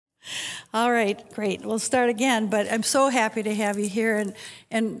All right, great. We'll start again, but I'm so happy to have you here.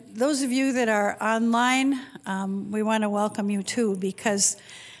 And those of you that are online, we want to welcome you too, because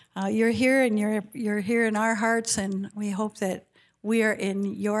you're here and you're here in our hearts, and we hope that we are in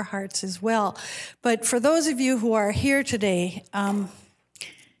your hearts as well. But for those of you who are here today,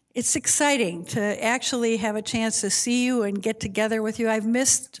 it's exciting to actually have a chance to see you and get together with you. I've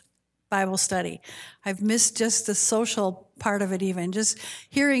missed Bible study. I've missed just the social part of it even, just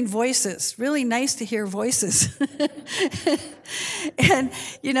hearing voices. Really nice to hear voices. And,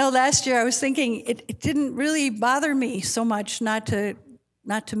 last year I was thinking it didn't really bother me so much not to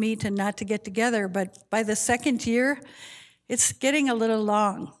meet and not to get together, but by the second year, it's getting a little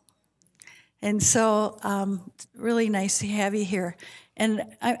long. And so really nice to have you here. And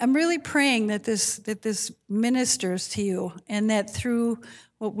I'm really praying that this ministers to you, and that through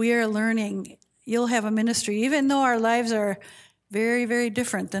what we are learning, you'll have a ministry, even though our lives are very, very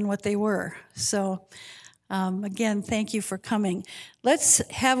different than what they were. So again, thank you for coming. Let's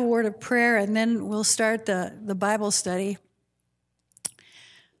have a word of prayer, and then we'll start the Bible study.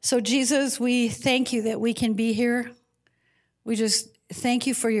 So Jesus, we thank you that we can be here. We just thank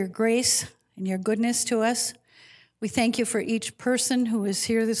you for your grace and your goodness to us. We thank you for each person who is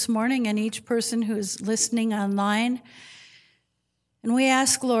here this morning and each person who is listening online. And we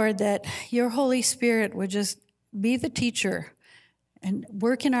ask, Lord, that your Holy Spirit would just be the teacher and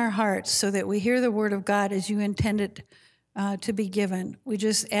work in our hearts so that we hear the word of God as you intended to be given. We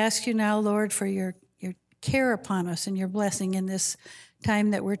just ask you now, Lord, for your care upon us and your blessing in this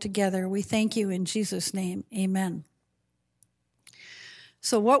time that we're together. We thank you in Jesus' name. Amen.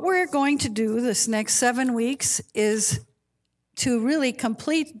 So what we're going to do this next 7 weeks is to really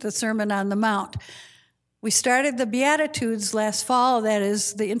complete the Sermon on the Mount. We started the Beatitudes last fall. That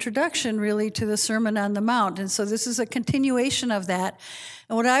is the introduction, really, to the Sermon on the Mount. And so this is a continuation of that.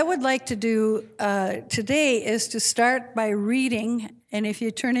 And what I would like to do today is to start by reading. And if you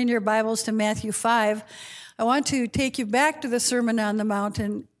turn in your Bibles to Matthew 5, I want to take you back to the Sermon on the Mount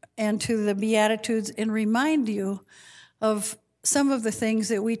and to the Beatitudes and remind you of some of the things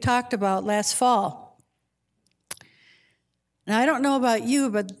that we talked about last fall. Now, I don't know about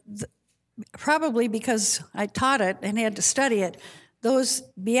you, but probably because I taught it and had to study it, those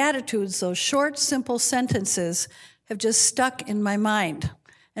Beatitudes, those short, simple sentences, have just stuck in my mind.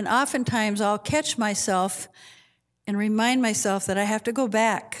 And oftentimes I'll catch myself and remind myself that I have to go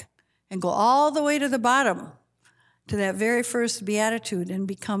back and go all the way to the bottom to that very first Beatitude and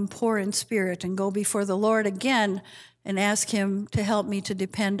become poor in spirit and go before the Lord again and ask him to help me to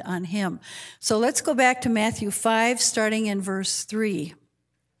depend on him. So let's go back to Matthew 5, starting in verse 3,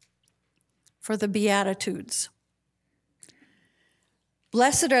 for the Beatitudes.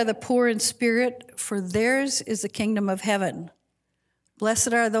 Blessed are the poor in spirit, for theirs is the kingdom of heaven.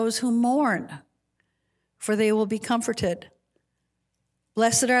 Blessed are those who mourn, for they will be comforted.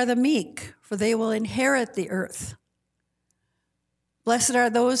 Blessed are the meek, for they will inherit the earth. Blessed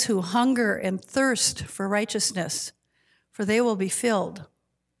are those who hunger and thirst for righteousness, for they will be filled.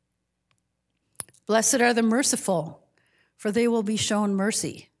 Blessed are the merciful, for they will be shown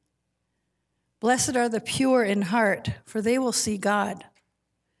mercy. Blessed are the pure in heart, for they will see God.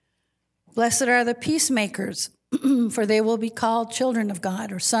 Blessed are the peacemakers, for they will be called children of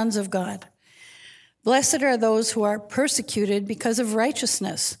God or sons of God. Blessed are those who are persecuted because of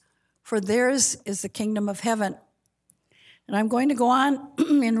righteousness, for theirs is the kingdom of heaven. And I'm going to go on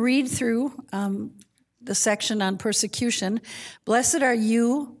and read through the section on persecution. Blessed are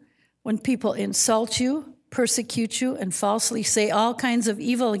you when people insult you, persecute you, and falsely say all kinds of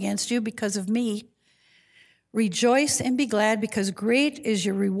evil against you because of me. Rejoice and be glad, because great is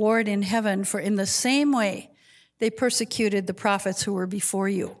your reward in heaven, for in the same way they persecuted the prophets who were before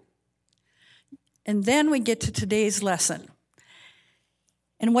you. And then we get to today's lesson.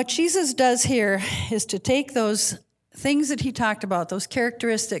 And what Jesus does here is to take those things that he talked about, those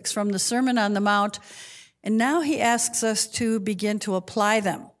characteristics from the Sermon on the Mount, and now he asks us to begin to apply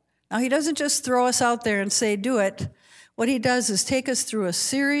them. Now, he doesn't just throw us out there and say, do it. What he does is take us through a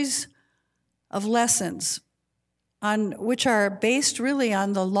series of lessons on which are based really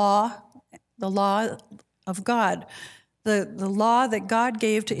on the law of God, the law that God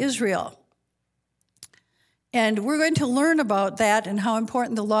gave to Israel. And we're going to learn about that and how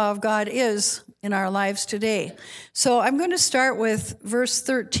important the law of God is in our lives today. So I'm going to start with verse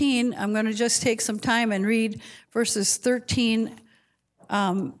 13. I'm going to just take some time and read verses 13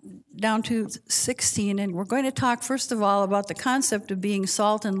 down to 16. And we're going to talk, first of all, about the concept of being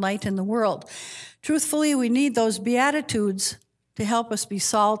salt and light in the world. Truthfully, we need those Beatitudes to help us be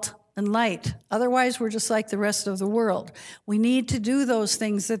salt and light. Otherwise, we're just like the rest of the world. We need to do those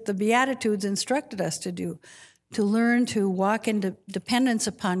things that the Beatitudes instructed us to do, to learn to walk in dependence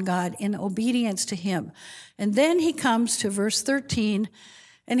upon God, in obedience to him. And then he comes to verse 13,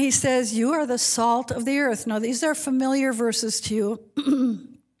 and he says, you are the salt of the earth. Now, these are familiar verses to you.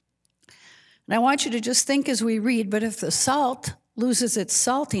 And I want you to just think as we read, but if the salt loses its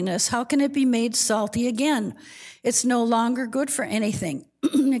saltiness, how can it be made salty again? It's no longer good for anything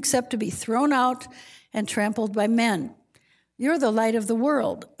except to be thrown out and trampled by men. You're the light of the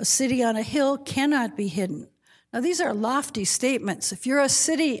world. A city on a hill cannot be hidden. Now, these are lofty statements. If you're a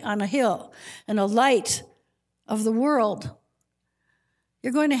city on a hill and a light of the world,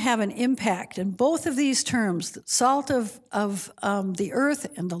 you're going to have an impact. And both of these terms, the salt of the earth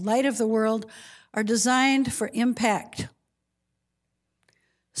and the light of the world, are designed for impact.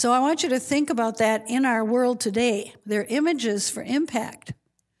 So I want you to think about that in our world today. They're images for impact.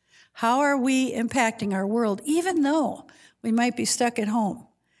 How are we impacting our world, even though we might be stuck at home?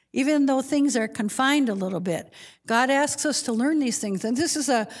 Even though things are confined a little bit, God asks us to learn these things. And this is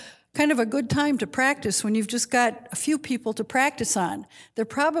a kind of a good time to practice when you've just got a few people to practice on. They're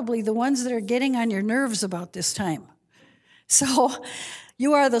probably the ones that are getting on your nerves about this time. So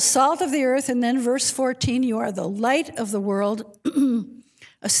you are the salt of the earth. And then verse 14, you are the light of the world.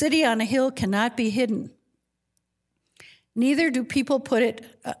 A city on a hill cannot be hidden. Neither do people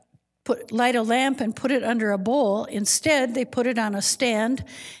light a lamp and put it under a bowl. Instead, they put it on a stand,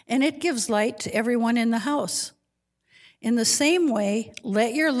 and it gives light to everyone in the house. In the same way,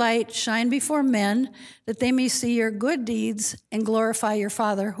 let your light shine before men, that they may see your good deeds and glorify your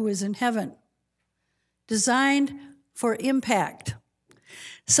Father who is in heaven. Designed for impact.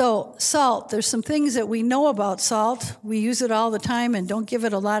 So, salt, there's some things that we know about salt. We use it all the time and don't give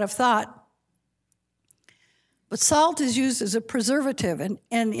it a lot of thought. But salt is used as a preservative, and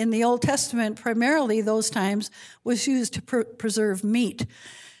in the Old Testament, primarily those times, was used to preserve meat.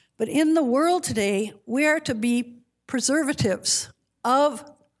 But in the world today, we are to be preservatives of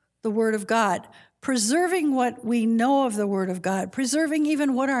the Word of God, preserving what we know of the Word of God, preserving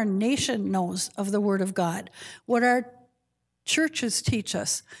even what our nation knows of the Word of God, what our churches teach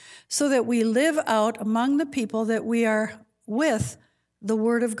us, so that we live out among the people that we are with the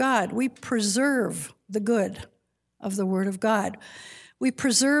Word of God. We preserve the good of the Word of God. We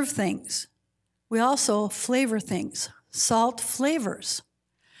preserve things. We also flavor things. Salt flavors.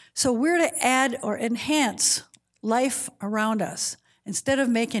 So we're to add or enhance life around us instead of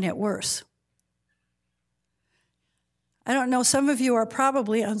making it worse. I don't know, some of you are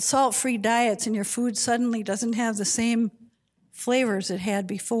probably on salt-free diets and your food suddenly doesn't have the same flavors it had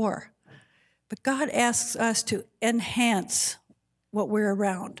before. But God asks us to enhance what we're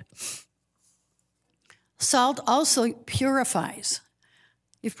around. Salt also purifies.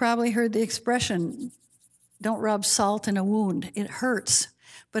 You've probably heard the expression, don't rub salt in a wound. It hurts,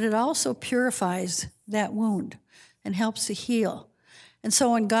 but it also purifies that wound and helps to heal. And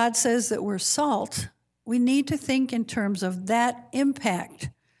so when God says that we're salt, we need to think in terms of that impact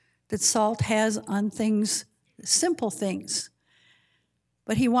that salt has on things, simple things.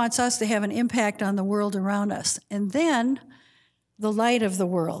 But he wants us to have an impact on the world around us. And then the light of the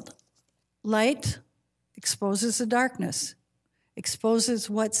world. Light exposes the darkness,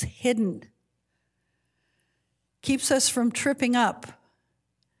 exposes what's hidden, keeps us from tripping up.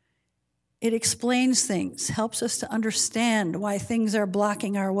 It explains things, helps us to understand why things are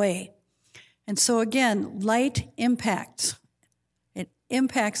blocking our way. And so again, light impacts. It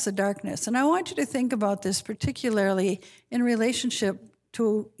impacts the darkness. And I want you to think about this particularly in relationship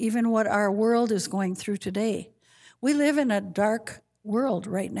to even what our world is going through today. We live in a dark world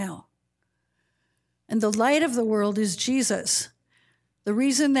right now. And the light of the world is Jesus. The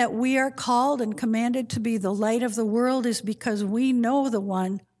reason that we are called and commanded to be the light of the world is because we know the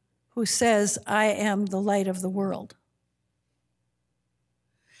one who says, I am the light of the world.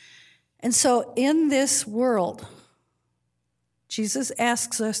 And so in this world, Jesus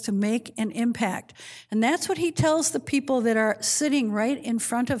asks us to make an impact. And that's what he tells the people that are sitting right in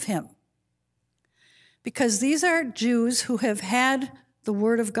front of him. Because these are Jews who have had the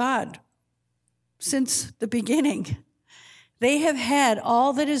Word of God since the beginning. They have had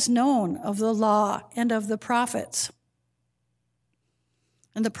all that is known of the law and of the prophets.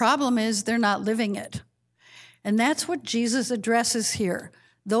 And the problem is they're not living it. And that's what Jesus addresses here.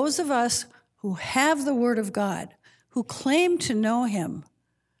 Those of us who have the Word of God, who claim to know him,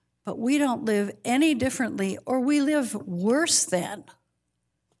 but we don't live any differently, or we live worse than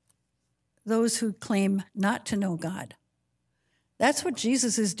those who claim not to know God. That's what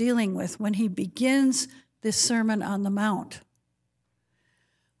Jesus is dealing with when he begins this Sermon on the Mount.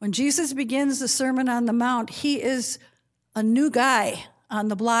 When Jesus begins the Sermon on the Mount, he is a new guy on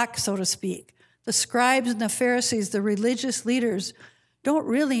the block, so to speak. The scribes and the Pharisees, the religious leaders, don't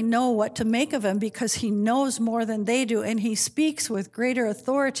really know what to make of him because he knows more than they do, and he speaks with greater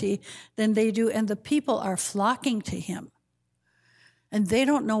authority than they do, and the people are flocking to him. And they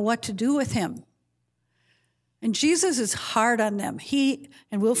don't know what to do with him. And Jesus is hard on them.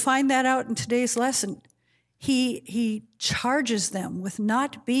 And we'll find that out in today's lesson. He charges them with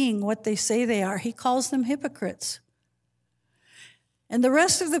not being what they say they are. He calls them hypocrites. And the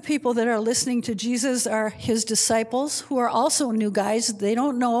rest of the people that are listening to Jesus are his disciples, who are also new guys. They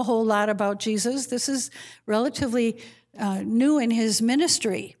don't know a whole lot about Jesus. This is relatively new in his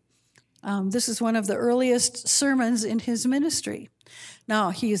ministry. This is one of the earliest sermons in his ministry. Now,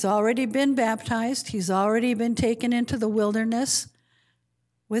 he's already been baptized. He's already been taken into the wilderness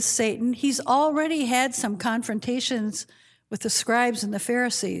with Satan. He's already had some confrontations with the scribes and the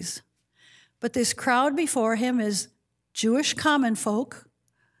Pharisees. But this crowd before him is Jewish common folk,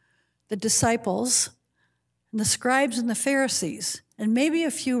 the disciples, and the scribes and the Pharisees, and maybe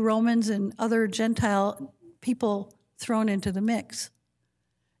a few Romans and other Gentile people thrown into the mix.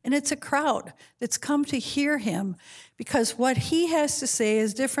 And it's a crowd that's come to hear him because what he has to say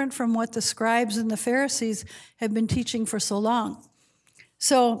is different from what the scribes and the Pharisees have been teaching for so long.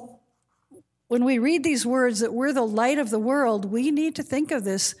 So when we read these words that we're the light of the world, we need to think of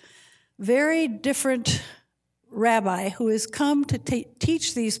this very different rabbi who has come to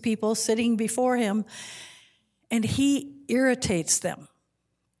teach these people sitting before him, and he irritates them.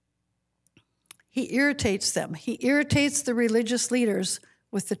 He irritates them. He irritates the religious leaders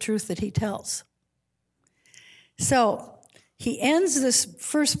with the truth that he tells. So he ends this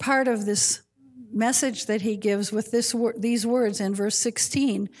first part of this message that he gives with these words in verse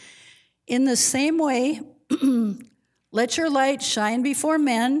 16. In the same way, let your light shine before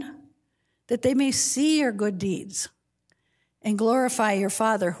men, that they may see your good deeds and glorify your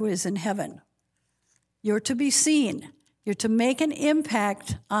Father who is in heaven. You're to be seen. You're to make an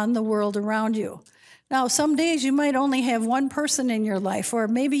impact on the world around you. Now, some days you might only have one person in your life, or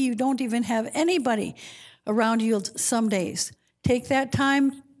maybe you don't even have anybody around you some days. Take that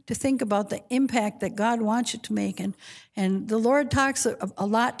time to think about the impact that God wants you to make. And the Lord talks a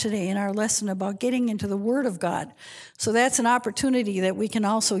lot today in our lesson about getting into the Word of God. So that's an opportunity that we can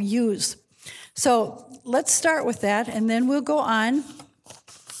also use. So let's start with that, and then we'll go on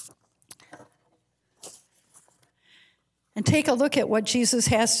and take a look at what Jesus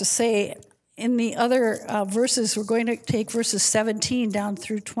has to say. In the other verses, we're going to take verses 17 down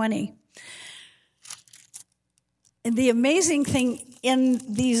through 20. And the amazing thing in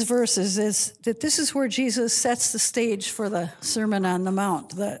these verses is that this is where Jesus sets the stage for the Sermon on the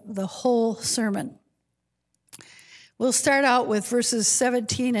Mount, the whole sermon. We'll start out with verses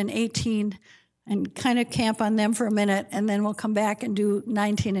 17 and 18 and kind of camp on them for a minute, and then we'll come back and do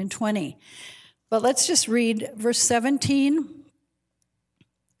 19 and 20. But let's just read verse 17.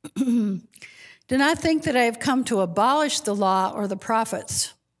 Do not think that I have come to abolish the law or the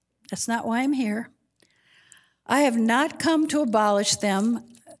prophets. That's not why I'm here. I have not come to abolish them,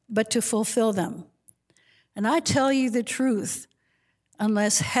 but to fulfill them. And I tell you the truth,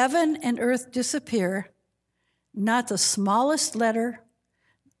 unless heaven and earth disappear, not the smallest letter,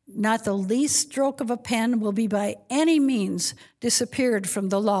 not the least stroke of a pen will be by any means disappeared from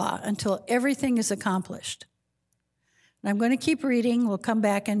the law until everything is accomplished. And I'm going to keep reading. We'll come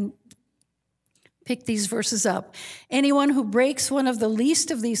back and pick these verses up. Anyone who breaks one of the least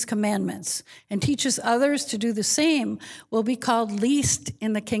of these commandments and teaches others to do the same will be called least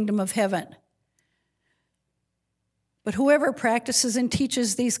in the kingdom of heaven. But whoever practices and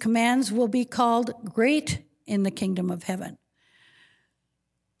teaches these commands will be called great in the kingdom of heaven.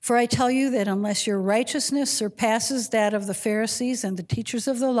 For I tell you that unless your righteousness surpasses that of the Pharisees and the teachers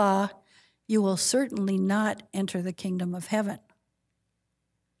of the law, you will certainly not enter the kingdom of heaven.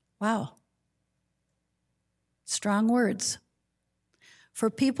 Wow. Strong words. For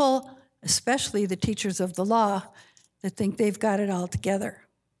people, especially the teachers of the law, that think they've got it all together.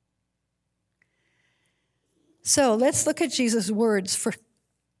 So let's look at Jesus' words.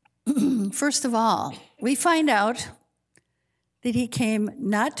 First of all, we find out that he came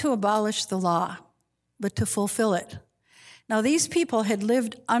not to abolish the law, but to fulfill it. Now, these people had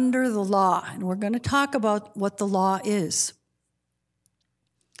lived under the law, and we're going to talk about what the law is.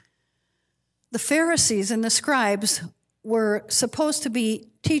 The Pharisees and the scribes were supposed to be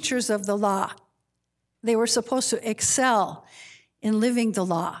teachers of the law. They were supposed to excel in living the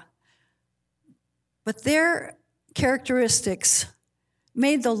law. But their characteristics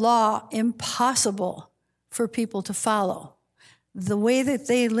made the law impossible for people to follow. the way that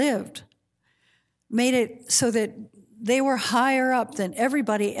they lived made it so that they were higher up than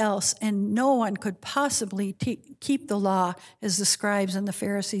everybody else, and no one could possibly keep the law as the scribes and the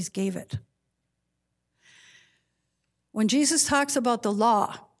Pharisees gave it. When Jesus talks about the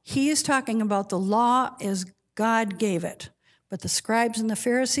law, he is talking about the law as God gave it. But the scribes and the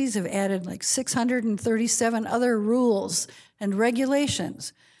Pharisees have added like 637 other rules and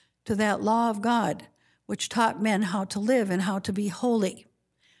regulations to that law of God, which taught men how to live and how to be holy.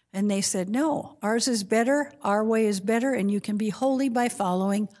 And they said, no, ours is better, our way is better, and you can be holy by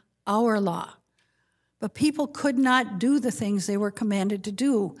following our law. But people could not do the things they were commanded to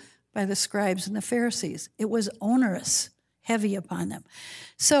do by the scribes and the Pharisees. It was onerous, heavy upon them.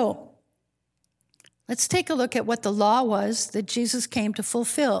 So let's take a look at what the law was that Jesus came to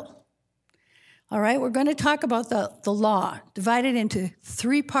fulfill. All right, we're going to talk about the law, divided into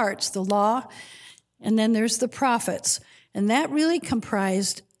three parts, the law, and then there's the prophets. And that really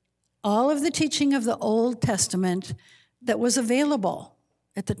comprised all of the teaching of the Old Testament that was available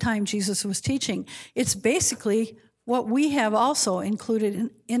at the time Jesus was teaching. It's basically what we have also included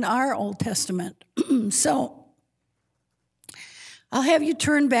in our Old Testament. So I'll have you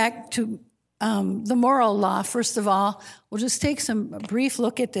turn back to the moral law. First of all, we'll just take a brief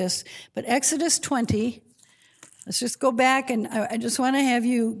look at this. But Exodus 20, let's just go back, and I just want to have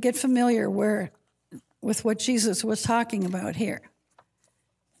you get familiar with what Jesus was talking about here.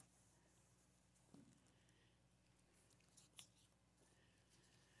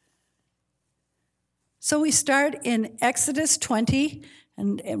 So we start in Exodus 20,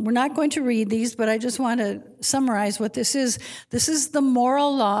 and we're not going to read these, but I just want to summarize what this is. This is the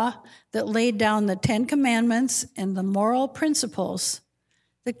moral law that laid down the 10 Commandments and the moral principles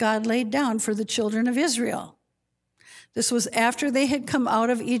that God laid down for the children of Israel. This was after they had come out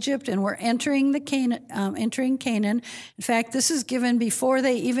of Egypt and were entering Canaan. In fact, this is given before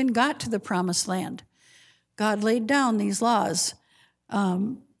they even got to the Promised Land. God laid down these laws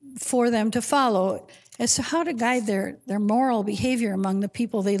for them to follow as to how to guide their moral behavior among the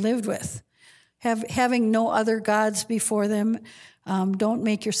people they lived with. Having no other gods before them. Don't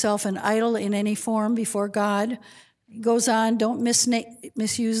make yourself an idol in any form before God. It goes on, don't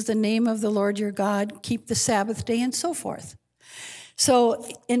misuse the name of the Lord your God. Keep the Sabbath day and so forth. So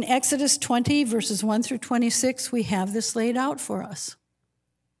in Exodus 20, verses 1 through 26, we have this laid out for us.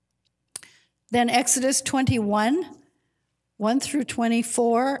 Then Exodus 21, 1 through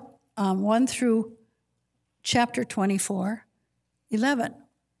 24, 1 through chapter 24, 11.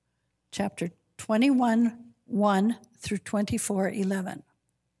 Chapter 21, 1 through 24, 11.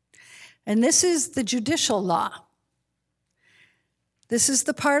 And this is the judicial law. This is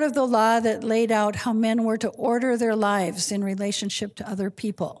the part of the law that laid out how men were to order their lives in relationship to other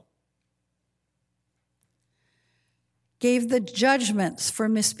people. Gave the judgments for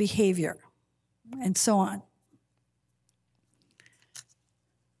misbehavior, and so on.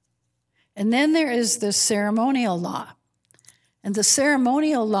 And then there is the ceremonial law. And the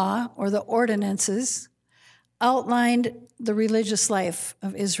ceremonial law, or the ordinances, outlined the religious life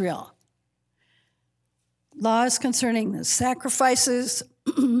of Israel. Laws concerning the sacrifices,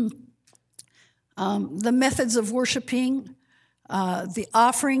 the methods of worshiping, the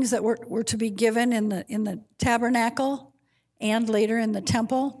offerings that were to be given in the tabernacle and later in the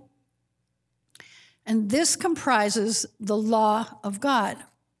temple. And this comprises the law of God.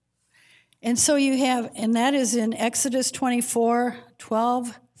 And so you have, and that is in Exodus 24,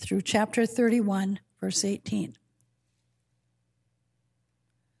 12 through chapter 31, verse 18.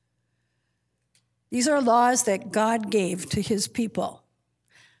 These are laws that God gave to his people.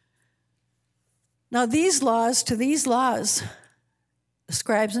 Now to these laws, the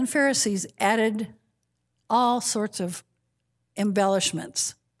scribes and Pharisees added all sorts of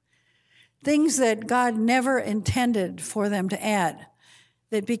embellishments, things that God never intended for them to add,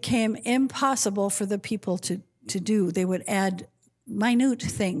 that became impossible for the people to do. They would add minute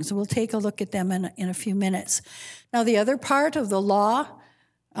things. We'll take a look at them in a few minutes. Now, the other part of the law,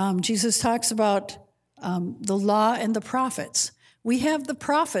 Jesus talks about the law and the prophets. We have the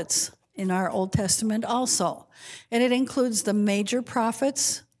prophets in our Old Testament also, and it includes the major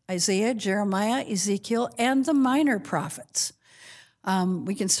prophets, Isaiah, Jeremiah, Ezekiel, and the minor prophets.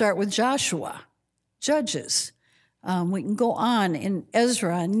 We can start with Joshua, Judges. We can go on in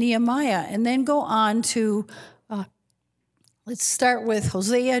Ezra and Nehemiah, and then go on to, let's start with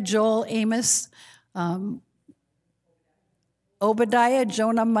Hosea, Joel, Amos, Obadiah,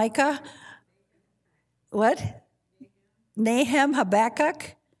 Jonah, Micah, what? Nahum,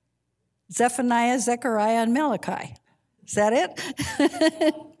 Habakkuk, Zephaniah, Zechariah, and Malachi. Is that it?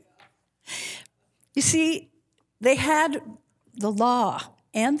 You see, they had the law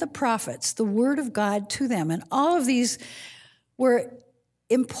and the prophets, the word of God to them. And all of these were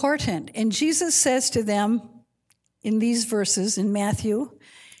important. And Jesus says to them in these verses in Matthew,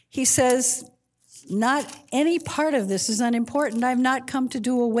 he says, not any part of this is unimportant. I've not come to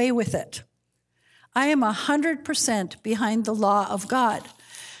do away with it. I am 100% behind the law of God.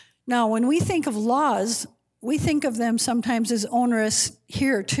 Now, when we think of laws, we think of them sometimes as onerous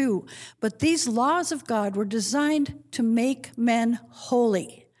here too. But these laws of God were designed to make men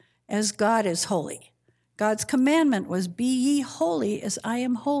holy, as God is holy. God's commandment was, be ye holy as I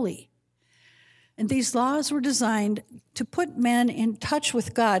am holy. And these laws were designed to put men in touch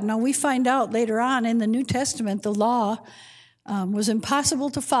with God. Now, we find out later on in the New Testament, the law was impossible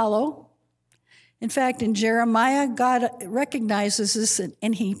to follow. In fact, in Jeremiah, God recognizes this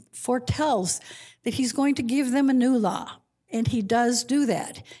and he foretells that he's going to give them a new law. And he does do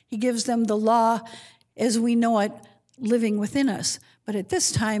that. He gives them the law as we know it living within us. But at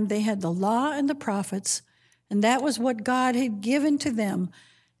this time, they had the law and the prophets, and that was what God had given to them.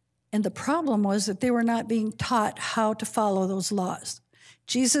 And the problem was that they were not being taught how to follow those laws.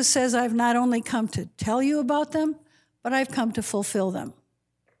 Jesus says, I've not only come to tell you about them, but I've come to fulfill them.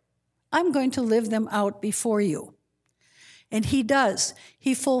 I'm going to live them out before you. And he does.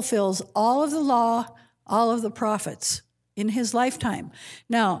 He fulfills all of the law, all of the prophets in his lifetime.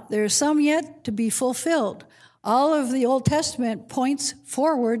 Now, there are some yet to be fulfilled. All of the Old Testament points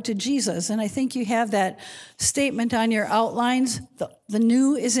forward to Jesus, and I think you have that statement on your outlines. The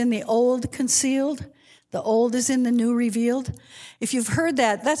new is in the old concealed. The old is in the new revealed. If you've heard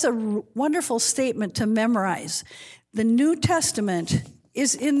that, that's a wonderful statement to memorize. The New Testament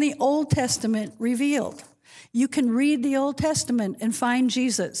is in the Old Testament revealed. You can read the Old Testament and find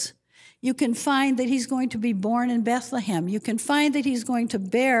Jesus. You can find that he's going to be born in Bethlehem. You can find that he's going to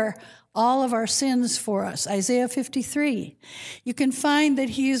bear all of our sins for us, Isaiah 53. You can find that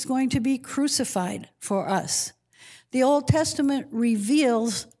he is going to be crucified for us. The Old Testament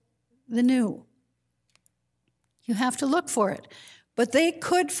reveals the new. You have to look for it. But they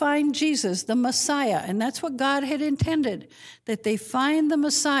could find Jesus, the Messiah, and that's what God had intended, that they find the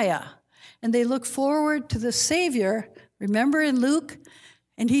Messiah, and they look forward to the Savior. Remember in Luke,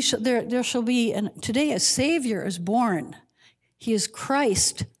 and there shall be, and today a Savior is born. He is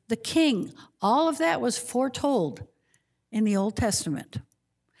Christ, the King. All of that was foretold in the Old Testament.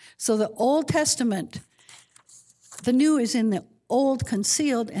 So the Old Testament, the new is in the old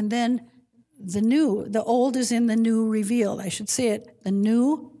concealed, and then the old is in the new revealed. I should say it. The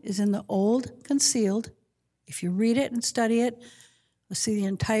new is in the old concealed. If you read it and study it, you'll see the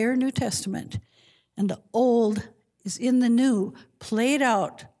entire New Testament. And the old is in the new, played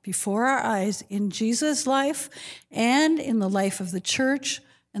out before our eyes in Jesus' life and in the life of the church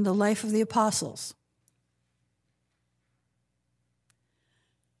and the life of the apostles.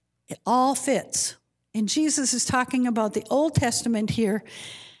 It all fits. And Jesus is talking about the Old Testament here.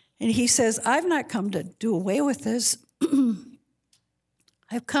 And he says, I've not come to do away with this.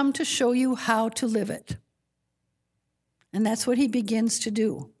 I've come to show you how to live it. And that's what he begins to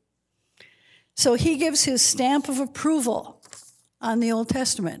do. So he gives his stamp of approval on the Old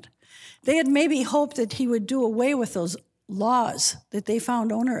Testament. They had maybe hoped that he would do away with those laws that they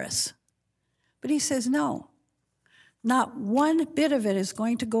found onerous. But he says, no, not one bit of it is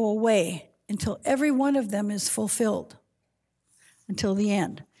going to go away until every one of them is fulfilled, until the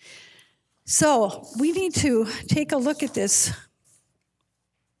end. So we need to take a look at this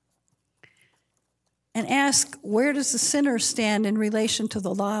and ask, where does the sinner stand in relation to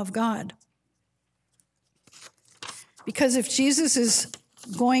the law of God? Because if Jesus is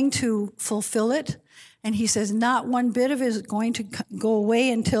going to fulfill it, and he says not one bit of it is going to go away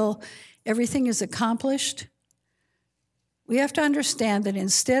until everything is accomplished, we have to understand that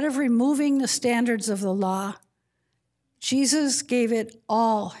instead of removing the standards of the law, Jesus gave it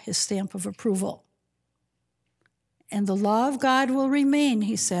all his stamp of approval. And the law of God will remain,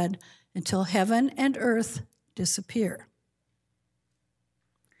 he said, until heaven and earth disappear.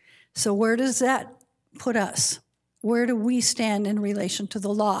 So where does that put us? Where do we stand in relation to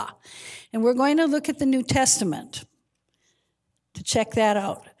the law? And we're going to look at the New Testament to check that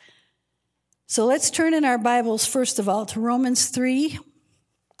out. So let's turn in our Bibles, first of all, to Romans 3.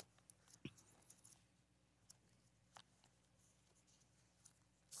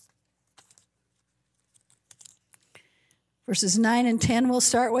 Verses 9 and 10 we'll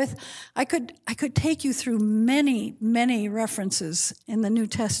start with. I could take you through many, many references in the New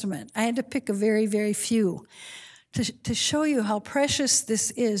Testament. I had to pick a very, very few to show you how precious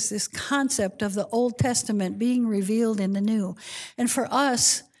this is, this concept of the Old Testament being revealed in the New. And for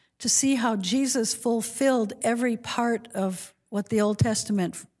us to see how Jesus fulfilled every part of what the Old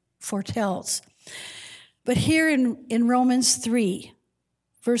Testament foretells. But here in Romans 3,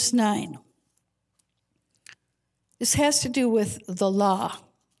 verse 9, this has to do with the law.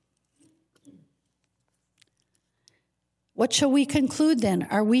 What shall we conclude then?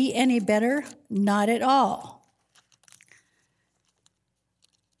 Are we any better? Not at all.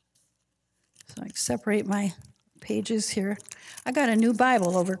 So I separate my pages here. I got a new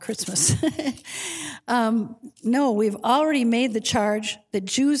Bible over Christmas. No, we've already made the charge that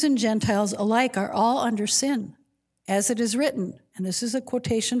Jews and Gentiles alike are all under sin, as it is written. And this is a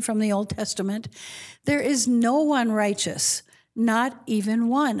quotation from the Old Testament. There is no one righteous, not even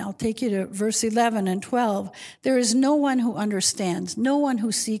one. I'll take you to verse 11 and 12. There is no one who understands, no one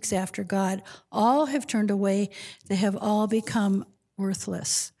who seeks after God. All have turned away. They have all become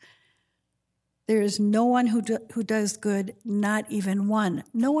worthless. There is no one who does good, not even one.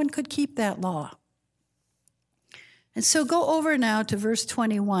 No one could keep that law. And so go over now to verse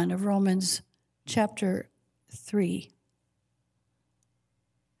 21 of Romans chapter 3.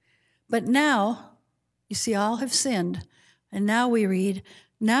 But now, you see, all have sinned. And now we read,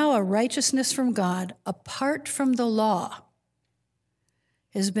 now a righteousness from God, apart from the law,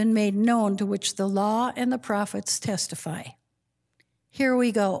 has been made known, to which the law and the prophets testify. Here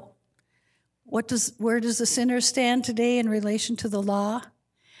we go. Where does the sinner stand today in relation to the law?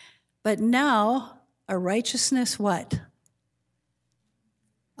 But now a righteousness what?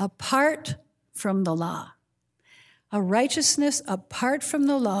 Apart from the law. A righteousness apart from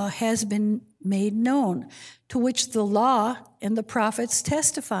the law has been made known, to which the law and the prophets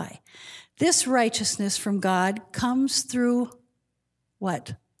testify. This righteousness from God comes through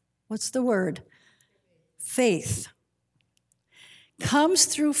what? What's the word? Faith. Comes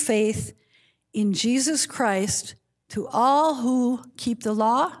through faith in Jesus Christ to all who keep the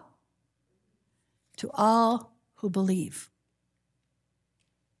law, to all who believe.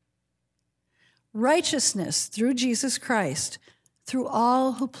 Righteousness through Jesus Christ, through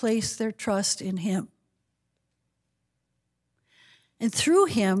all who place their trust in him. And through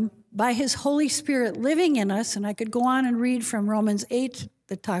him, by his Holy Spirit living in us, and I could go on and read from Romans 8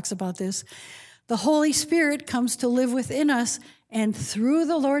 that talks about this, the Holy Spirit comes to live within us, and through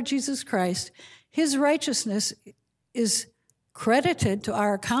the Lord Jesus Christ, his righteousness is credited to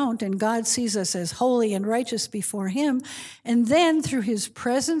our account, and God sees us as holy and righteous before him. And then through his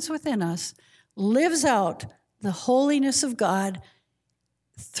presence within us, lives out the holiness of God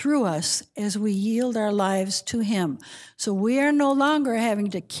through us as we yield our lives to him. So we are no longer having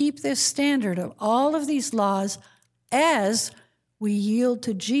to keep this standard of all of these laws as we yield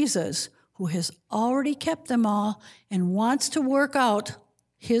to Jesus, who has already kept them all and wants to work out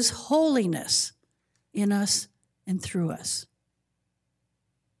his holiness in us and through us.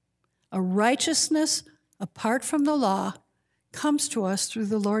 A righteousness apart from the law comes to us through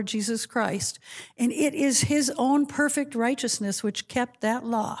the Lord Jesus Christ, and it is his own perfect righteousness which kept that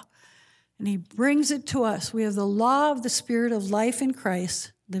law, and he brings it to us. We have the law of the Spirit of life in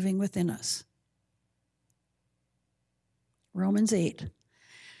Christ living within us. Romans 8.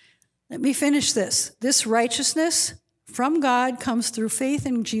 Let me finish this. This righteousness from God comes through faith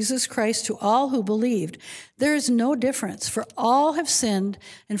in Jesus Christ to all who believed. There is no difference, for all have sinned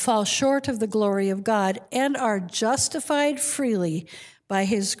and fall short of the glory of God and are justified freely by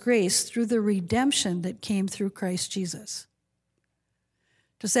his grace through the redemption that came through Christ Jesus.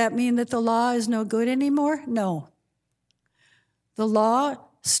 Does that mean that the law is no good anymore? No. The law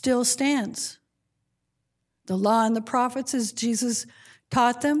still stands. The law and the prophets, as Jesus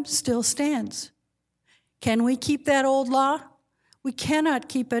taught them, still stands. Can we keep that old law? We cannot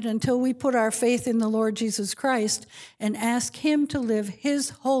keep it until we put our faith in the Lord Jesus Christ and ask him to live his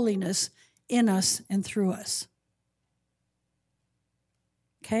holiness in us and through us.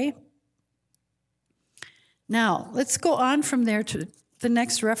 Okay? Now, let's go on from there to the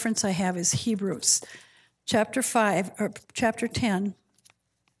next reference I have is Hebrews chapter 5 or chapter 10.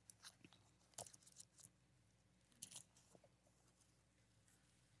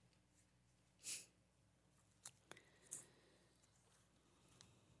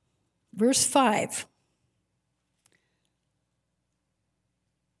 Verse 5.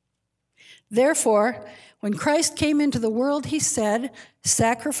 Therefore, when Christ came into the world, he said,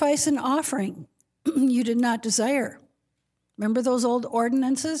 sacrifice and offering you did not desire. Remember those old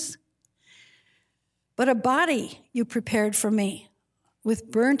ordinances? But a body you prepared for me.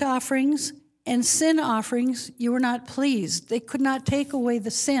 With burnt offerings and sin offerings you were not pleased. They could not take away the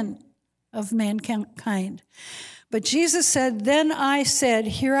sin of mankind. But Jesus said, then I said,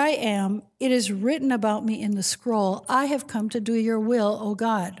 here I am. It is written about me in the scroll. I have come to do your will, O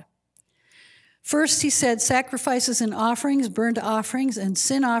God. First, he said, sacrifices and offerings, burnt offerings, and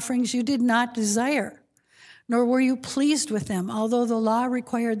sin offerings you did not desire, nor were you pleased with them, although the law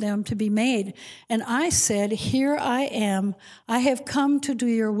required them to be made. And I said, here I am. I have come to do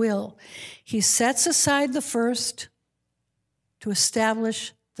your will. He sets aside the first to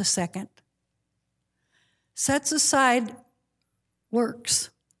establish the second. Sets aside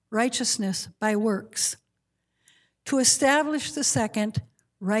works, righteousness by works, to establish the second,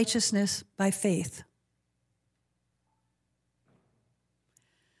 righteousness by faith.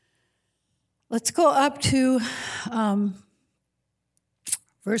 Let's go up to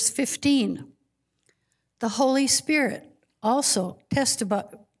verse 15. The Holy Spirit also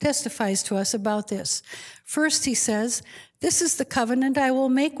testifies to us about this. First, he says, this is the covenant I will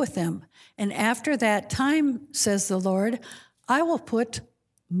make with them. And after that time, says the Lord, I will put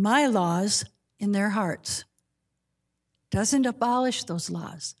my laws in their hearts. Doesn't abolish those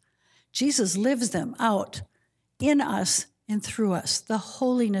laws. Jesus lives them out in us and through us, the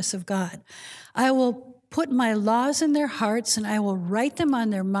holiness of God. I will put my laws in their hearts and I will write them on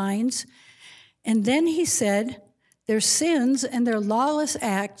their minds. And then he said, their sins and their lawless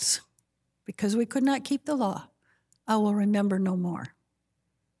acts, because we could not keep the law, I will remember no more.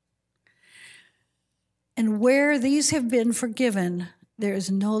 And where these have been forgiven, there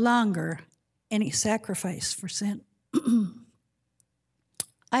is no longer any sacrifice for sin.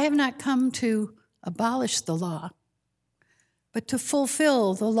 I have not come to abolish the law, but to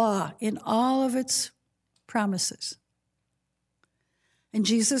fulfill the law in all of its promises. And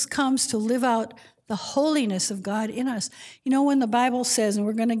Jesus comes to live out the holiness of God in us. You know, when the Bible says, and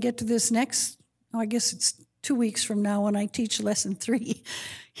we're going to get to this I guess it's 2 weeks from now when I teach lesson 3,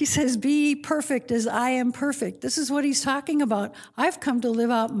 he says, be perfect as I am perfect. This is what he's talking about. I've come to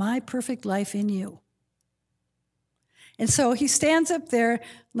live out my perfect life in you. And so he stands up there.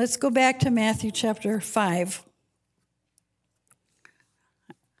 Let's go back to Matthew chapter 5.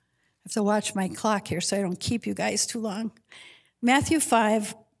 I have to watch my clock here so I don't keep you guys too long. Matthew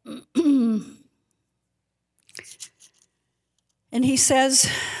 5. And he says,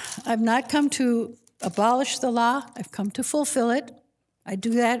 I've not come to abolish the law. I've come to fulfill it. I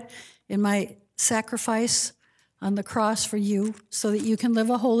do that in my sacrifice on the cross for you so that you can live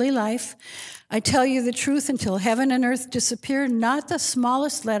a holy life. I tell you the truth, until heaven and earth disappear, not the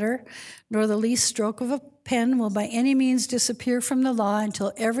smallest letter nor the least stroke of a pen will by any means disappear from the law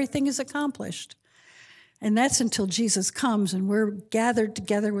until everything is accomplished. And that's until Jesus comes and we're gathered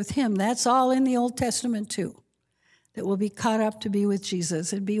together with him. That's all in the Old Testament too, that we'll be caught up to be with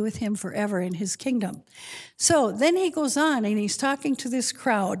Jesus and be with him forever in his kingdom. So then he goes on and he's talking to this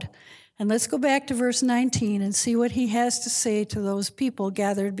crowd. And let's go back to verse 19 and see what he has to say to those people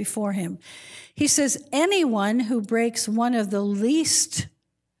gathered before him. He says, anyone who breaks one of the least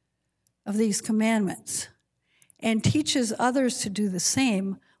of these commandments and teaches others to do the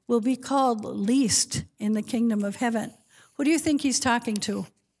same will be called least in the kingdom of heaven. Who do you think he's talking to?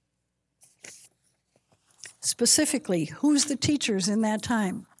 Specifically, who's the teachers in that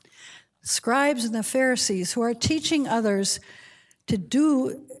time? Scribes and the Pharisees who are teaching others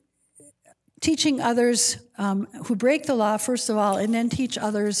who break the law, first of all, and then teach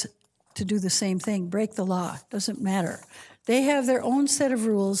others to do the same thing. Break the law. Doesn't matter. They have their own set of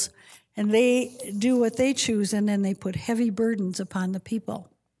rules, and they do what they choose, and then they put heavy burdens upon the people.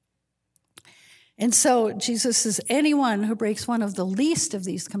 And so Jesus says, anyone who breaks one of the least of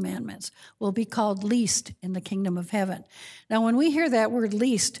these commandments will be called least in the kingdom of heaven. Now, when we hear that word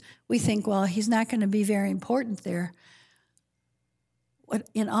least, we think, well, he's not going to be very important there.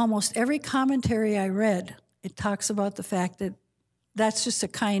 In almost every commentary I read, it talks about the fact that that's just a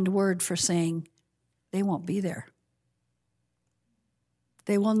kind word for saying they won't be there.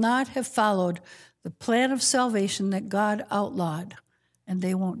 They will not have followed the plan of salvation that God outlawed, and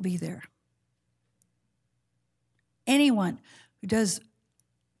they won't be there. Anyone who does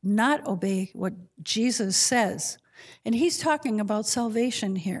not obey what Jesus says, and he's talking about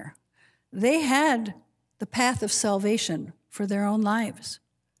salvation here. They had the path of salvation for their own lives,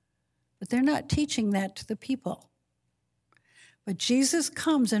 but they're not teaching that to the people. But Jesus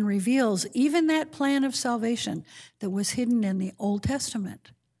comes and reveals even that plan of salvation that was hidden in the Old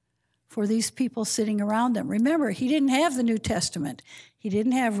Testament for these people sitting around them. Remember, he didn't have the New Testament. He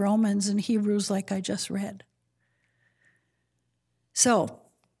didn't have Romans and Hebrews like I just read. So,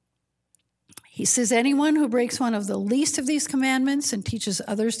 he says, anyone who breaks one of the least of these commandments and teaches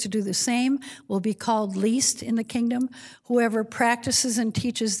others to do the same will be called least in the kingdom. Whoever practices and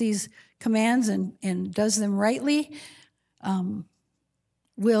teaches these commands and does them rightly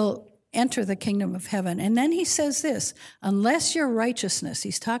will enter the kingdom of heaven. And then he says this, unless your righteousness,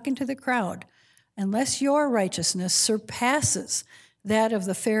 he's talking to the crowd, unless your righteousness surpasses that of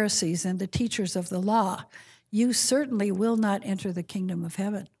the Pharisees and the teachers of the law, you certainly will not enter the kingdom of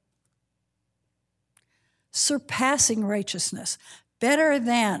heaven. Surpassing righteousness, better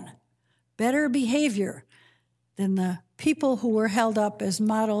behavior than the people who were held up as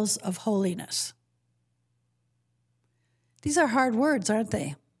models of holiness. These are hard words, aren't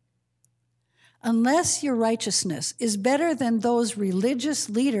they? Unless your righteousness is better than those religious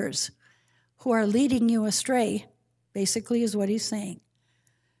leaders who are leading you astray, basically is what he's saying,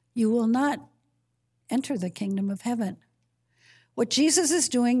 you will not enter the kingdom of heaven. What Jesus is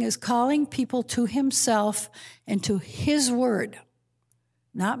doing is calling people to himself and to his word,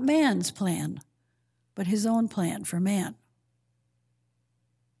 not man's plan, but his own plan for man.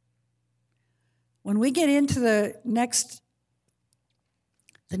 When we get into the next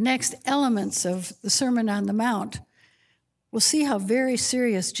elements of the Sermon on the Mount, we'll see how very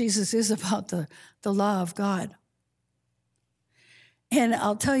serious Jesus is about the law of God. And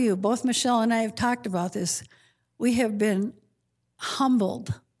I'll tell you, both Michelle and I have talked about this. We have been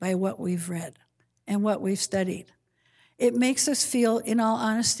humbled by what we've read and what we've studied. It makes us feel, in all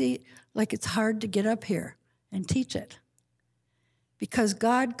honesty, like it's hard to get up here and teach it. Because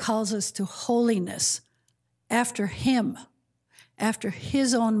God calls us to holiness after him, after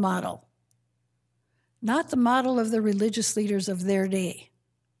his own model. Not the model of the religious leaders of their day,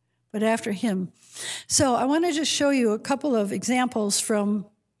 but after him. So I want to just show you a couple of examples from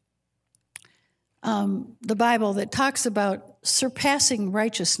the Bible that talks about surpassing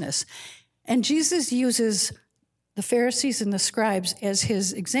righteousness. And Jesus uses the Pharisees and the scribes as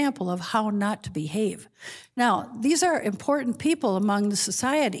his example of how not to behave. Now, these are important people among the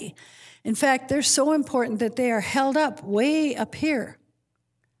society. In fact, they're so important that they are held up way up here.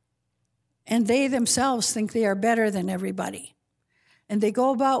 And they themselves think they are better than everybody. And they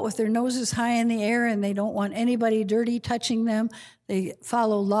go about with their noses high in the air, and they don't want anybody dirty touching them. They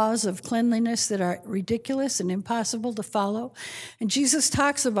follow laws of cleanliness that are ridiculous and impossible to follow. And Jesus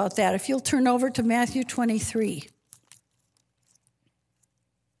talks about that. If you'll turn over to Matthew 23.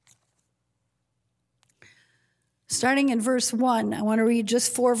 Starting in verse 1, I want to read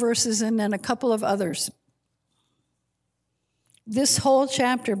just 4 verses and then a couple of others. This whole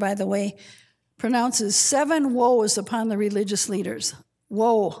chapter, by the way, pronounces 7 woes upon the religious leaders.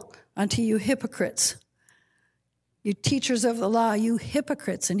 Woe unto you hypocrites, you teachers of the law, you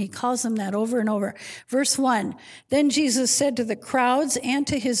hypocrites. And he calls them that over and over. Verse 1, then Jesus said to the crowds and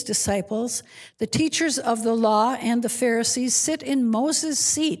to his disciples, the teachers of the law and the Pharisees sit in Moses'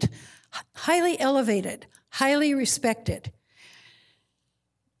 seat, highly elevated, highly respected.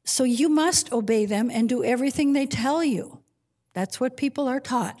 So you must obey them and do everything they tell you. That's what people are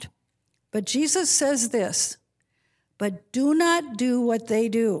taught. But Jesus says this, but do not do what they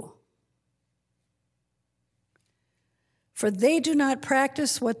do. For they do not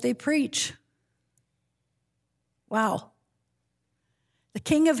practice what they preach. Wow. The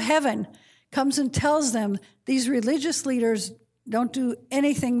King of Heaven comes and tells them these religious leaders don't do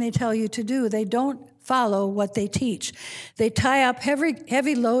anything they tell you to do. They don't follow what they teach. They tie up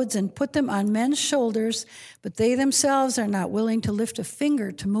heavy loads and put them on men's shoulders, but they themselves are not willing to lift a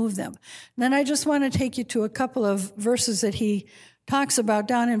finger to move them. And then I just want to take you to a couple of verses that he talks about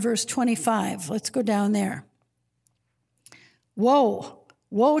down in verse 25. Let's go down there. Woe,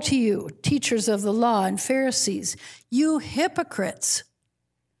 woe to you, teachers of the law and Pharisees, you hypocrites.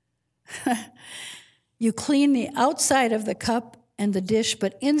 You clean the outside of the cup and the dish,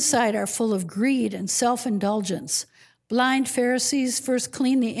 but inside are full of greed and self-indulgence. Blind Pharisees, first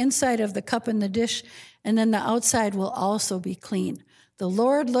clean the inside of the cup and the dish, and then the outside will also be clean. The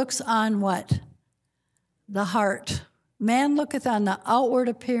Lord looks on what? The heart. Man looketh on the outward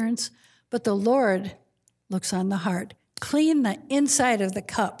appearance, but the Lord looks on the heart. Clean the inside of the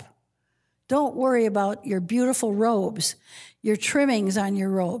cup. Don't worry about your beautiful robes, your trimmings on your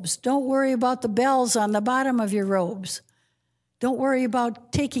robes. Don't worry about the bells on the bottom of your robes. Don't worry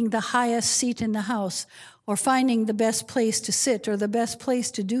about taking the highest seat in the house or finding the best place to sit or the best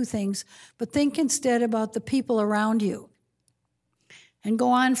place to do things, but think instead about the people around you. And go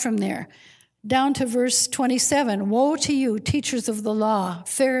on from there. Down to verse 27. Woe to you, teachers of the law,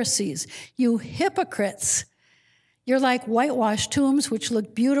 Pharisees, you hypocrites. You're like whitewashed tombs, which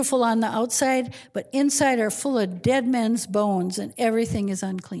look beautiful on the outside, but inside are full of dead men's bones, and everything is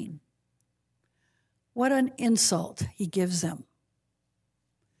unclean. What an insult he gives them.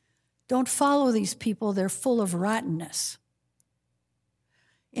 Don't follow these people. They're full of rottenness.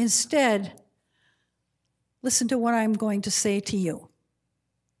 Instead, listen to what I'm going to say to you.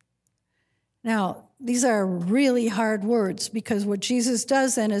 Now, these are really hard words because what Jesus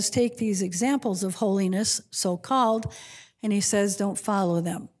does then is take these examples of holiness, so-called, and he says, don't follow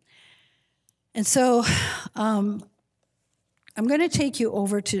them. And so I'm going to take you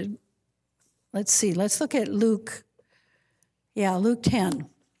over to, let's look at Luke. Yeah, Luke 10.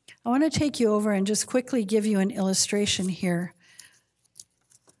 I want to take you over and just quickly give you an illustration here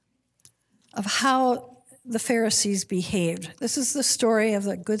of how the Pharisees behaved. This is the story of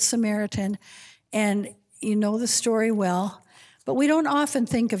the Good Samaritan, and you know the story well, but we don't often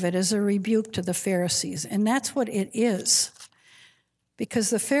think of it as a rebuke to the Pharisees, and that's what it is,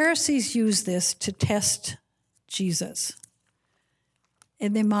 because the Pharisees use this to test Jesus,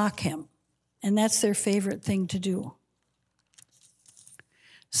 and they mock him, and that's their favorite thing to do.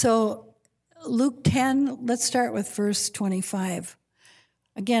 So Luke 10, let's start with verse 25.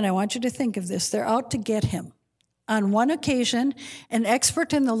 Again, I want you to think of this. They're out to get him. On one occasion, an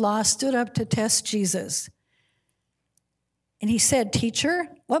expert in the law stood up to test Jesus. And he said, "Teacher,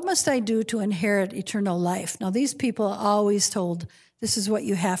 what must I do to inherit eternal life?" Now, these people are always told, this is what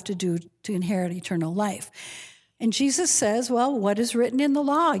you have to do to inherit eternal life. And Jesus says, well, what is written in the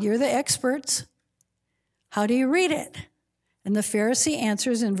law? You're the experts. How do you read it? And the Pharisee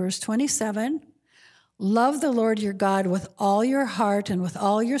answers in verse 27, "Love the Lord your God with all your heart and with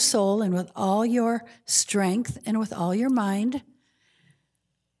all your soul and with all your strength and with all your mind,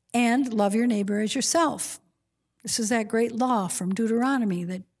 and love your neighbor as yourself." This is that great law from Deuteronomy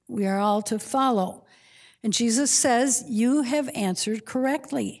that we are all to follow. And Jesus says, you have answered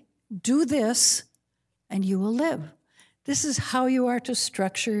correctly. Do this and you will live. This is how you are to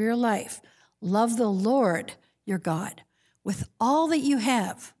structure your life. Love the Lord your God with all that you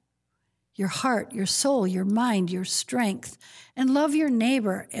have, your heart, your soul, your mind, your strength, and love your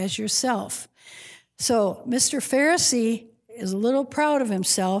neighbor as yourself. So Mr. Pharisee is a little proud of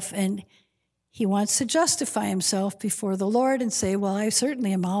himself, and he wants to justify himself before the Lord and say, well, I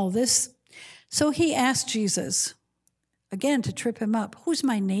certainly am all this. So he asked Jesus, again, to trip him up, who's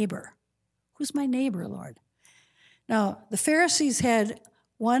my neighbor? Who's my neighbor, Lord? Now, the Pharisees had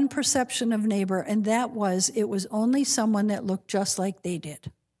one perception of neighbor, and that was it was only someone that looked just like they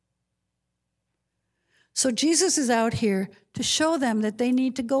did. So Jesus is out here to show them that they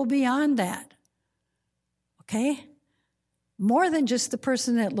need to go beyond that, okay? More than just the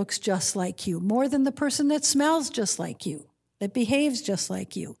person that looks just like you, more than the person that smells just like you, that behaves just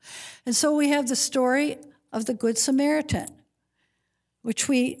like you. And so we have the story of the Good Samaritan, which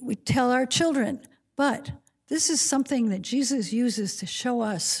we tell our children, but this is something that Jesus uses to show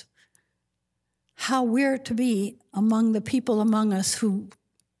us how we're to be among the people among us who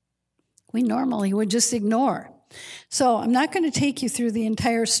we normally would just ignore. So I'm not going to take you through the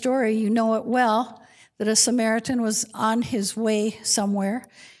entire story. You know it well, that a Samaritan was on his way somewhere,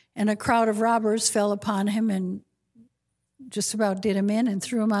 and a crowd of robbers fell upon him and just about did him in and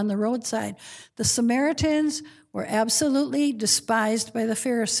threw him on the roadside. The Samaritans were absolutely despised by the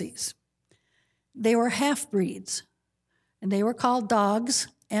Pharisees. They were half-breeds, and they were called dogs,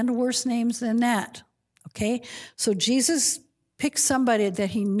 and worse names than that, okay? So Jesus picks somebody that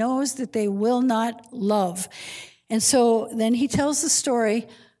he knows that they will not love. And so then he tells the story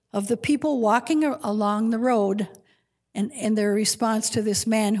of the people walking along the road and their response to this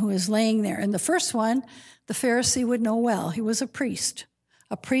man who is laying there. And the first one, the Pharisee would know well. He was a priest.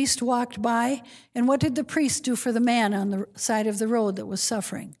 A priest walked by, and what did the priest do for the man on the side of the road that was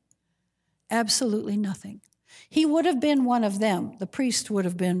suffering? Absolutely nothing. He would have been one of them. The priest would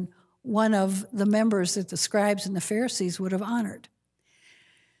have been one of the members that the scribes and the Pharisees would have honored.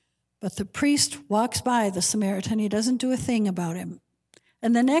 But the priest walks by the Samaritan. He doesn't do a thing about him.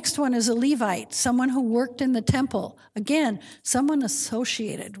 And the next one is a Levite, someone who worked in the temple. Again, someone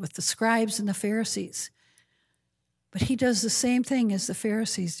associated with the scribes and the Pharisees. But he does the same thing as the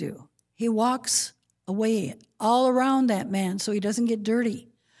Pharisees do. He walks away all around that man so he doesn't get dirty,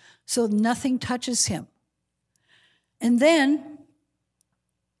 so nothing touches him. And then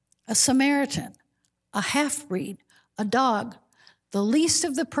a Samaritan, a half-breed, a dog, the least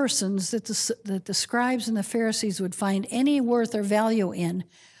of the persons that the scribes and the Pharisees would find any worth or value in,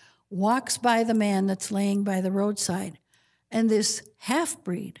 walks by the man that's laying by the roadside. And this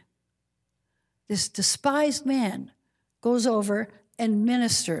half-breed, this despised man, goes over and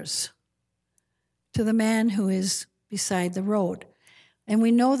ministers to the man who is beside the road. And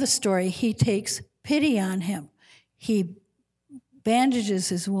we know the story. He takes pity on him. He bandages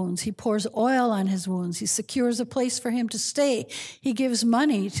his wounds. He pours oil on his wounds. He secures a place for him to stay. He gives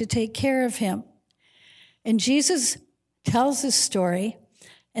money to take care of him. And Jesus tells this story.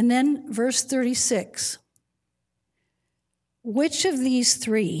 And then verse 36, Which of these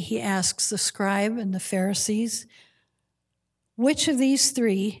three, he asks the scribe and the Pharisees, which of these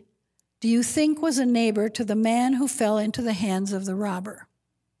three do you think was a neighbor to the man who fell into the hands of the robber?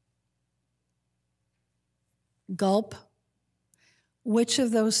 Gulp. Which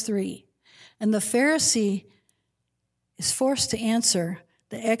of those three? And the Pharisee is forced to answer.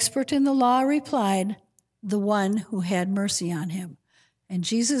 The expert in the law replied, the one who had mercy on him. And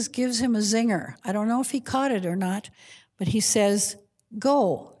Jesus gives him a zinger. I don't know if he caught it or not, but he says,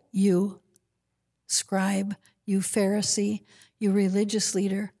 go, you scribe, you Pharisee, you religious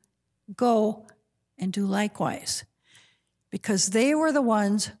leader, go and do likewise. Because they were the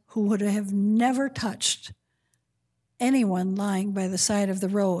ones who would have never touched anyone lying by the side of the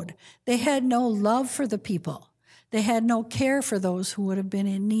road. They had no love for the people. They had no care for those who would have been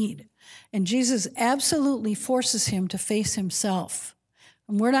in need. And Jesus absolutely forces him to face himself.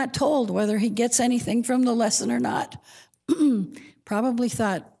 And we're not told whether he gets anything from the lesson or not. Probably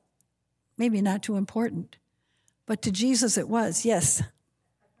thought, maybe not too important. But to Jesus it was, yes. I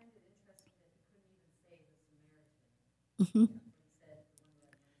find it interesting that he couldn't even say the Samaritan.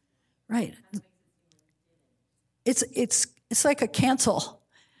 Right. It's like a cancel.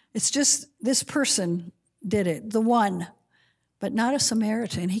 It's just this person did it, the one, but not a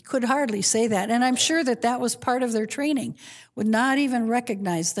Samaritan. He could hardly say that. And I'm sure that was part of their training, would not even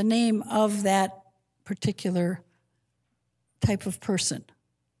recognize the name of that particular type of person.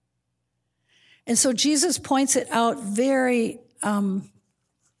 And so Jesus points it out very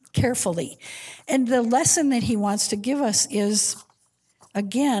carefully. And the lesson that he wants to give us is,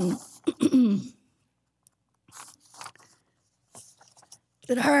 again,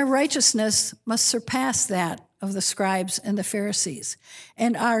 that our righteousness must surpass that of the scribes and the Pharisees.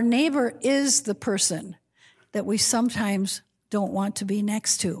 And our neighbor is the person that we sometimes don't want to be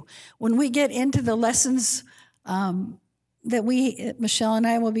next to. When we get into the lessons that Michelle and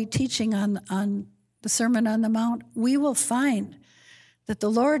I will be teaching on the Sermon on the Mount, we will find that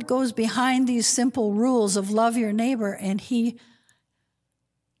the Lord goes behind these simple rules of love your neighbor, and he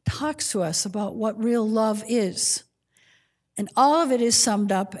talks to us about what real love is. And all of it is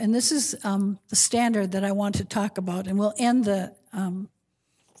summed up, and this is the standard that I want to talk about, and we'll end the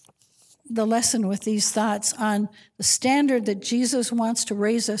lesson with these thoughts on the standard that Jesus wants to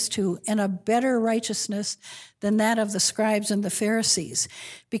raise us to, and a better righteousness than that of the scribes and the Pharisees.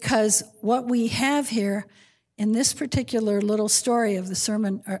 Because what we have here in this particular little story of the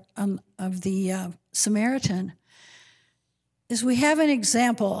sermon of the Samaritan is we have an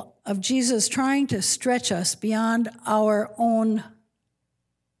example of Jesus trying to stretch us beyond our own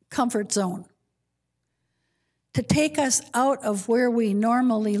comfort zone, to take us out of where we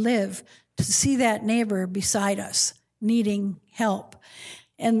normally live, to see that neighbor beside us needing help.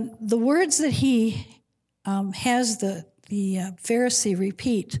 And the words that he has the Pharisee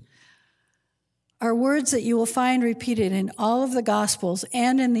repeat are words that you will find repeated in all of the Gospels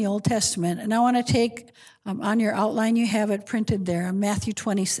and in the Old Testament. And I want to take, on your outline, you have it printed there, Matthew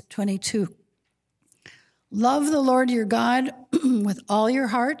 20:22. Love the Lord your God with all your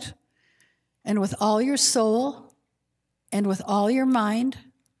heart and with all your soul and with all your mind.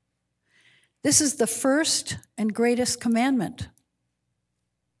 This is the first and greatest commandment.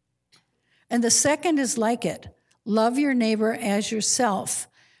 And the second is like it. Love your neighbor as yourself.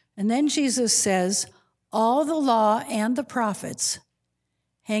 And then Jesus says, all the law and the prophets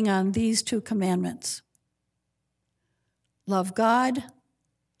hang on these two commandments. Love God,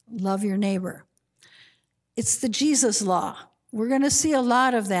 love your neighbor. It's the Jesus law. We're going to see a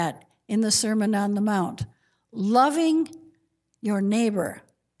lot of that in the Sermon on the Mount. Loving your neighbor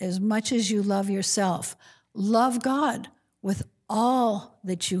as much as you love yourself. Love God with all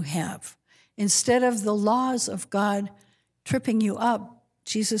that you have. Instead of the laws of God tripping you up,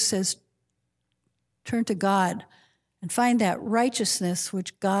 Jesus says, turn to God and find that righteousness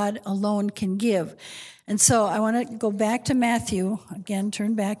which God alone can give. And so I want to go back to Matthew. Again,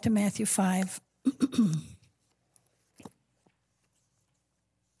 turn back to Matthew 5.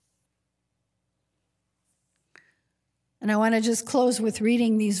 And I want to just close with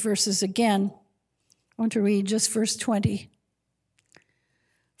reading these verses again. I want to read just verse 20.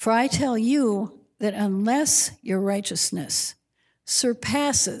 For I tell you that unless your righteousness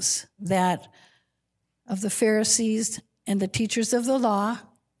surpasses that of the Pharisees and the teachers of the law,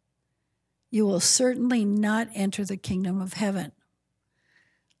 you will certainly not enter the kingdom of heaven.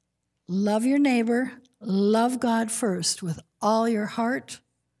 Love your neighbor, love God first with all your heart,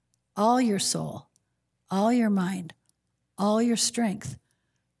 all your soul, all your mind, all your strength.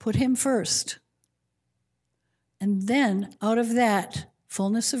 Put him first. And then out of that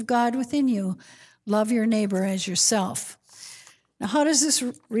fullness of God within you, love your neighbor as yourself. Now, how does this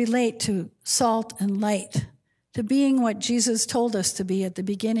relate to salt and light, to being what Jesus told us to be at the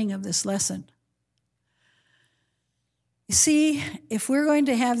beginning of this lesson? You see, if we're going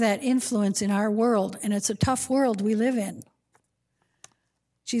to have that influence in our world, and it's a tough world we live in,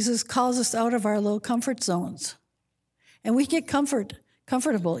 Jesus calls us out of our little comfort zones. And we get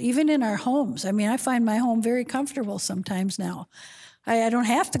comfortable, even in our homes. I mean, I find my home very comfortable sometimes now. I don't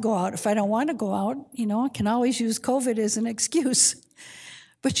have to go out if I don't want to go out. I can always use COVID as an excuse.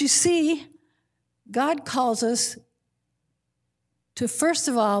 But you see, God calls us to, first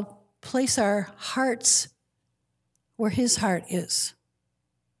of all, place our hearts where his heart is.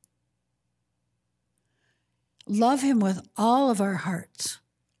 Love him with all of our hearts,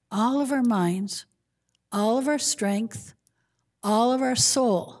 all of our minds, all of our strength, all of our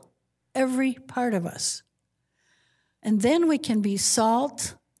soul, every part of us. And then we can be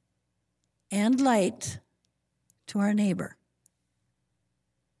salt and light to our neighbor.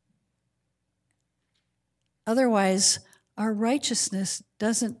 Otherwise, our righteousness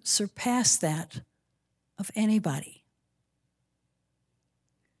doesn't surpass that of anybody.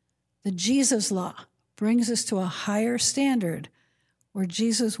 The Jesus law brings us to a higher standard where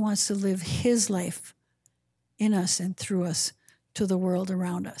Jesus wants to live his life in us and through us to the world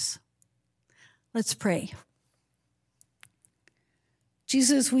around us. Let's pray.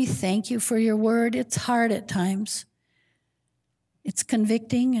 Jesus, we thank you for your word. It's hard at times. It's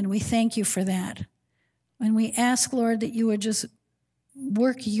convicting, and we thank you for that. And we ask, Lord, that you would just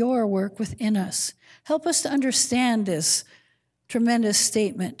work your work within us. Help us to understand this tremendous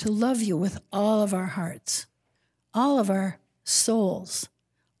statement, to love you with all of our hearts, all of our souls,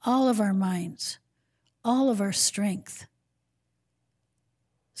 all of our minds, all of our strength,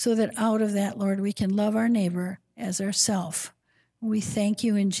 so that out of that, Lord, we can love our neighbor as ourself. We thank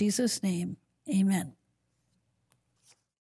you in Jesus' name. Amen.